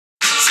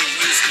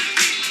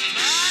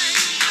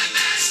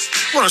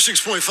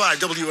106.5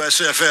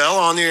 WSFL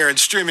on the air and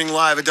streaming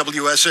live at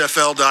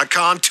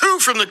WSFL.com. Two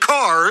from the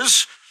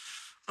cars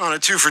on a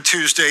Two for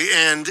Tuesday.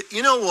 And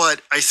you know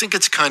what? I think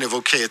it's kind of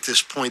okay at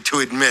this point to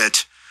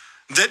admit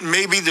that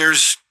maybe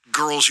there's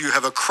girls you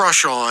have a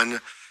crush on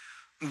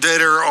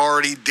that are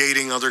already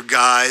dating other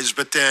guys,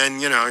 but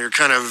then, you know, you're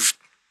kind of,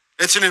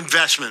 it's an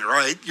investment,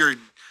 right? You're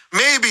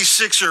maybe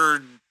 6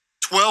 or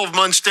 12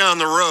 months down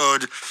the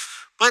road,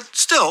 but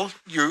still,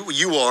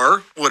 you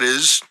are what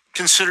is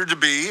considered to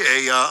be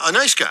a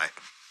nice guy.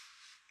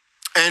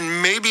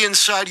 And maybe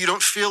inside you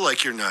don't feel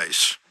like you're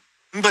nice,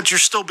 but you're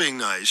still being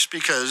nice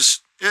because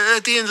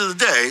at the end of the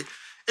day,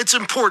 it's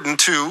important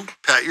to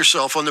pat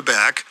yourself on the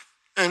back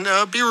and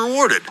be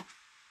rewarded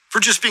for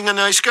just being a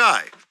nice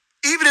guy,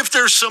 even if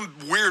there's some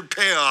weird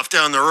payoff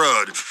down the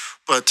road.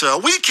 But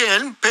we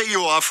can pay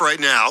you off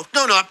right now.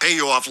 No, not pay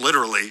you off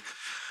literally,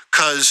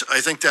 because I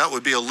think that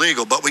would be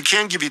illegal. But we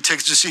can give you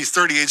tickets to see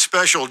 38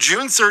 Special,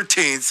 June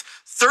 13th,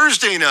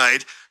 Thursday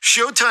night,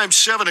 showtime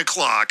 7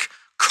 o'clock,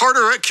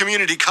 Carteret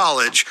Community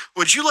College.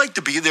 Would you like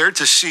to be there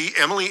to see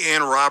Emily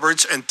Ann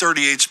Roberts and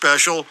 38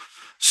 Special?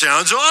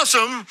 Sounds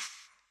awesome.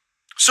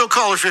 So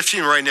caller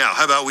 15 right now.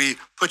 How about we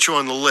put you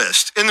on the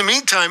list? In the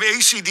meantime,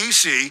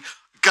 AC/DC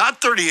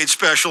got 38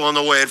 Special on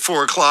the way at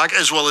 4 o'clock,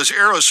 as well as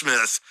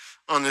Aerosmith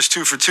on this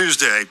Two for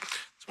Tuesday.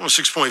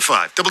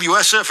 106.5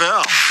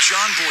 WSFL.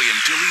 John Boy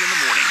and Billy in the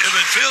morning. If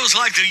it feels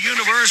like the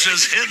universe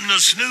is hitting the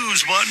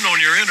snooze button on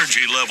your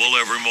energy level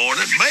every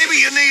morning, maybe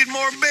you need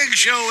more Big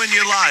Show in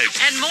your life.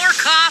 And more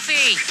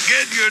coffee.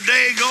 Get your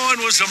day going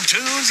with some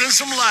tunes and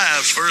some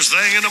laughs first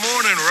thing in the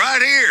morning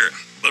right here.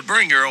 But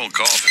bring your own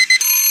coffee.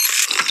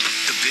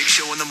 The Big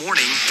Show in the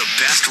morning, the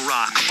best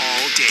rock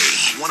all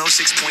day.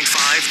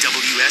 106.5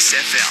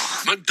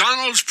 WSFL.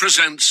 McDonald's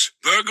presents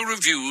Burger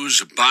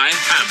Reviews by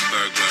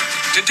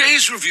Hamburglar.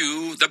 Today's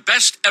review, the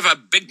best ever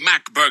Big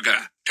Mac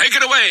burger. Take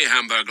it away,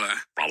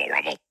 Hamburglar. Rubble,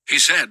 rubble. He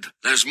said,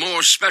 there's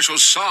more special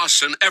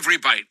sauce in every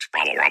bite.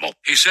 Rubble, rubble.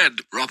 He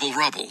said, rubble,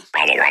 rubble.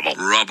 Rubble, rubble.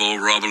 Rubble,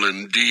 rubble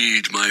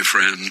indeed, my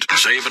friend.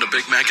 Save on a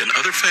Big Mac and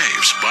other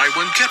faves. Buy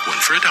one, get one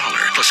for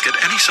 $1. Plus get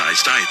any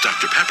size Diet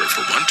Dr. Pepper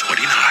for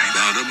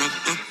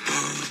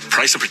 $1.29.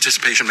 Price and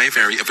participation may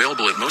vary.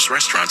 Available at most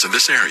restaurants in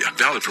this area.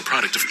 Valid for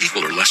product of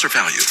equal or lesser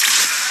value.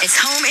 It's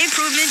home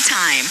improvement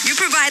time. You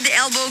provide the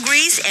elbow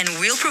grease, and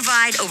we'll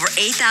provide over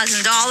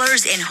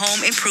 $8,000 in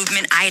home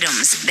improvement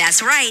items.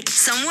 That's right.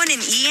 Someone in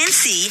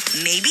ENC,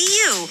 maybe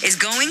you, is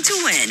going to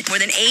win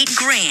more than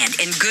 $8,000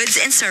 in goods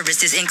and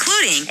services,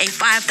 including a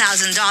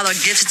 $5,000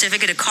 gift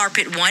certificate to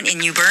Carpet One in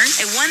New Bern,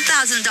 a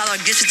 $1,000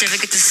 gift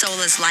certificate to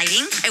Solus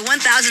Lighting, a $1,000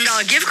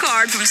 gift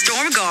card from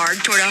Storm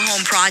Guard toward a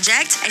home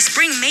project, a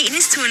spring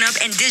maintenance tune-up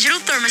and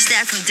digital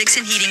thermostat from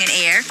Dixon Heating and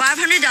Air,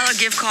 $500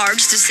 gift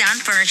cards to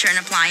Sound Furniture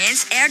and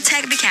Appliance,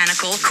 AirTech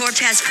Mechanical,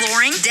 Cortez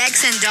Flooring,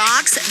 Decks and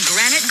Docks,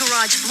 Granite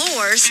Garage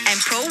Floors,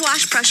 and Pro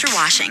Wash Pressure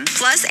Washing,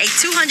 plus a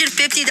 $250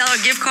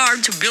 gift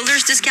card to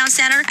Builders Discount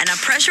Center and a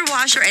pressure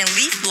washer and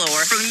leaf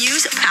blower from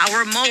Muse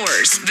Power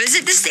Mowers.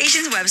 Visit the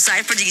station's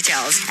website for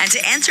details and to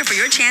enter for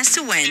your chance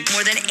to win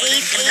more than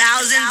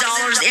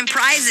 $8,000 in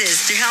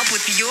prizes to help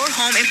with your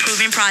home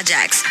improvement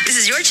projects. This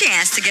is your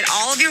chance to get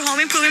all of your home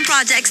improvement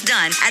projects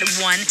done at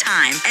one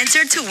time.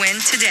 Enter to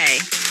win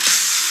today.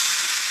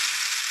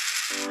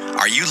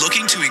 Are you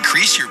looking to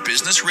increase your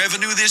business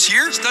revenue this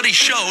year? Studies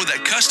show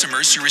that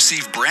customers who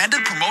receive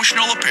branded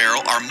promotional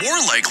apparel are more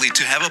likely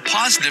to have a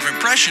positive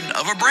impression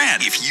of a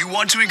brand. If you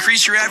want to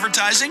increase your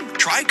advertising,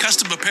 try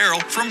custom apparel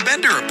from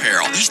Bender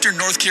Apparel, Eastern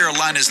North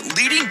Carolina's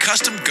leading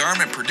custom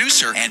garment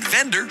producer and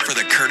vendor for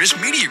the Curtis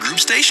Media Group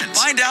stations.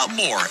 Find out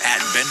more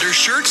at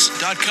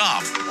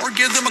bendershirts.com or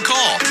give them a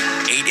call.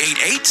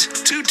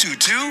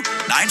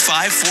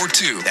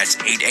 888-222-9542. That's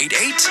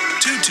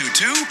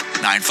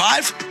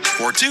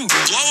 888-222-9542.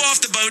 Blow off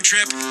the boat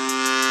trip.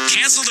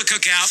 Cancel the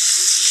cookout.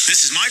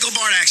 This is Michael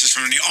Bardaxis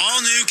from the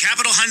all-new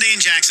Capital Hyundai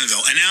in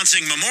Jacksonville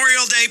announcing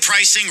Memorial Day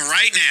pricing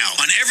right now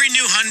on every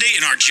new Hyundai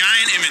in our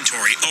giant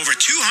inventory. Over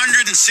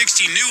 260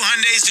 new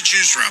Hyundais to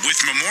choose from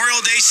with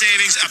Memorial Day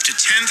savings up to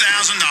 $10,000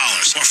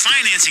 or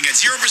financing at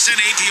 0%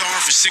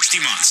 APR for 60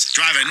 months.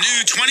 Drive a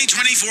new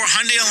 2024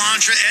 Hyundai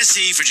Elantra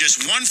SE for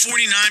just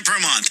 $149 per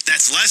month.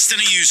 That's less than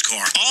a used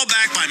car. All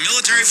backed by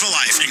Military for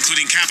Life,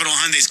 including Capital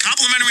Hyundai's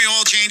complimentary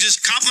oil changes,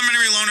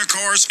 complimentary loaner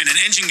cars, and an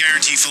engine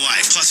guarantee for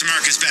life. Plus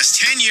America's best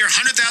 10-year,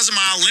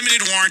 100,000-mile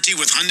limited warranty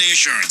with Hyundai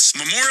Assurance.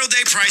 Memorial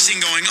Day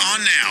pricing going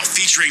on now,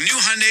 featuring new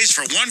Hyundais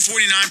for $149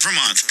 per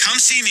month. Come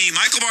see me,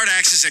 Michael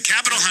Bardaxis at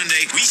Capital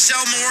Hyundai. We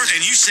sell more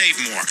and you save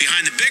more.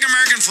 Behind the big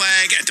American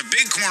flag at the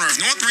big corner of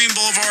North Marine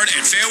Boulevard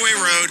and Fairway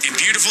Road in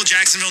beautiful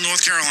Jacksonville,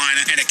 North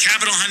Carolina, and at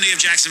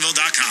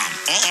CapitalHyundaiofJacksonville.com.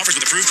 All offers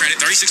with approved credit,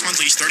 36-month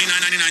lease,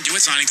 $39.99 due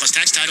at signing, plus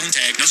tax, title, and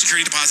tag. No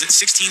security deposit,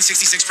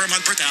 $16.66 per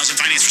month per thousand.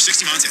 Finance for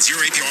 60 months at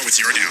 0 APR with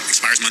 0 down.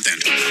 Expires month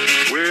end.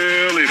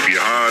 Well, if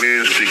you're hot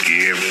and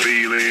sticky and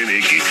feeling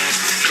icky,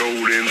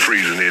 cold and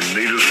freezing and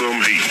need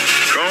some heat,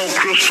 call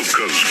Crystal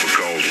Coast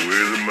because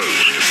we're the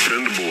most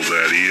dependable,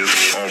 that is,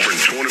 offering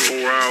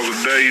 24 hours a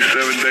day,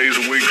 7 days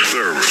a week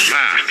service.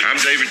 Hi, I'm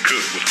David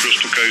cook with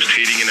Crystal Coast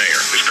Heating and Air.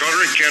 As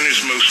Carteret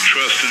County's most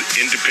trusted,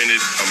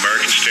 independent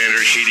American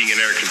Standard heating and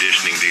air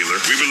conditioning dealer,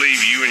 we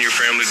believe you and your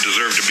family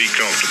deserve to be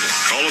comfortable.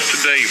 Call us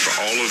today for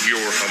all of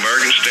your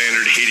American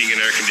Standard heating and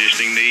air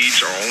conditioning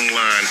needs or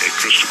online at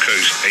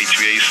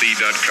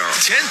crystalcoasthvac.com.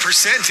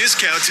 10%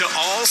 discount to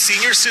all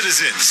senior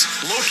citizens.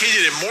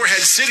 Located in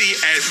Morehead City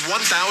at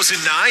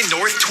 1009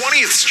 North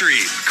 20th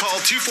Street. Call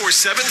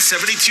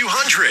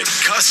 247-7200.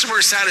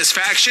 Customer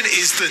satisfaction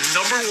is the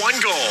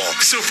 #1 goal.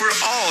 So for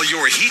all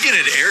your heating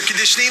and air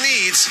conditioning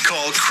needs,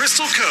 call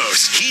Crystal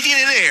Coast Heating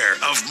and Air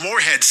of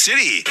Morehead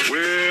City.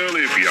 Well,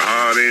 if you're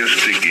hot and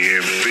sticky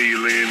and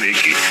feeling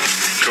icky,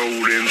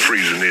 cold and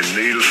freezing in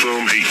need of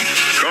some heat,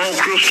 call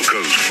Crystal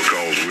Coast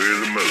because we're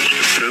the most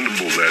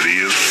dependable, that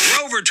is.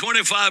 For over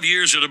 25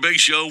 years at the Big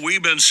Show,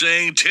 we've been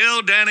saying,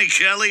 tell Danny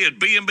Kelly at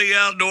B&B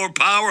Outdoor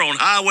Power on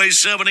Highway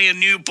 70 in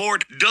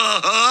Newport,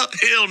 duh,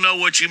 he'll know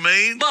what you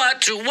mean.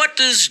 But what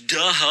does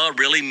duh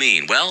really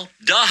mean? Well,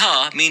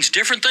 duh means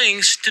different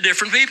things to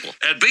different people.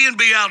 At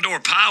B&B Outdoor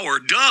Power,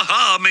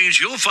 duh means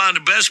you'll find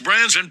the best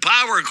brands in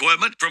power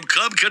equipment from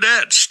Cub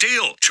Cadet,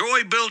 Steel,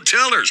 Troy-built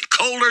tillers,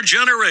 Kohler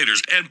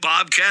generators, and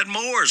Bobcat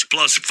mowers.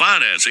 Plus,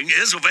 financing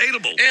is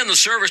available. In the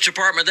service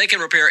department, they can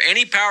repair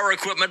any power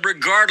equipment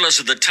regardless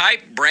of the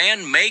type,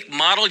 brand, make,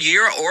 model,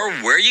 year, or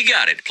where you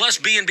got it. Plus,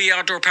 B&B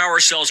Outdoor Power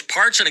sells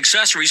parts and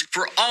accessories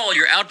for all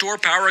your outdoor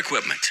power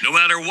equipment. No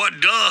matter what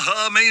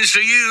duh means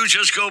to you,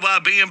 just go by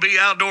B&B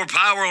Outdoor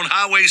Power on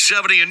Highway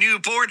 70 in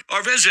Newport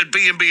or visit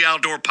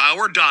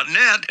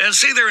bnboutdoorpower.net and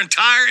see their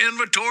entire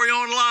inventory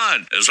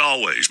online. As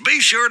always, be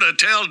sure to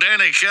tell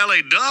Danny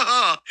Kelly,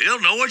 duh, he'll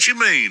know what you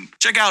mean.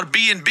 Check out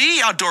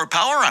B&B Outdoor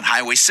Power on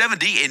Highway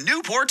 70 in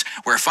Newport,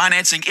 where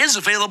financing is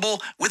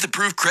available with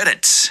approved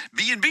credits.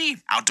 B&B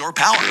Outdoor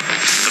Power.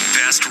 The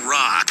best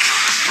rock.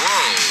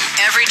 Whoa.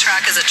 Every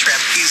track is a trip.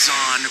 Is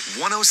on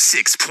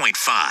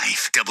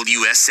 106.5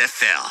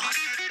 WSFL.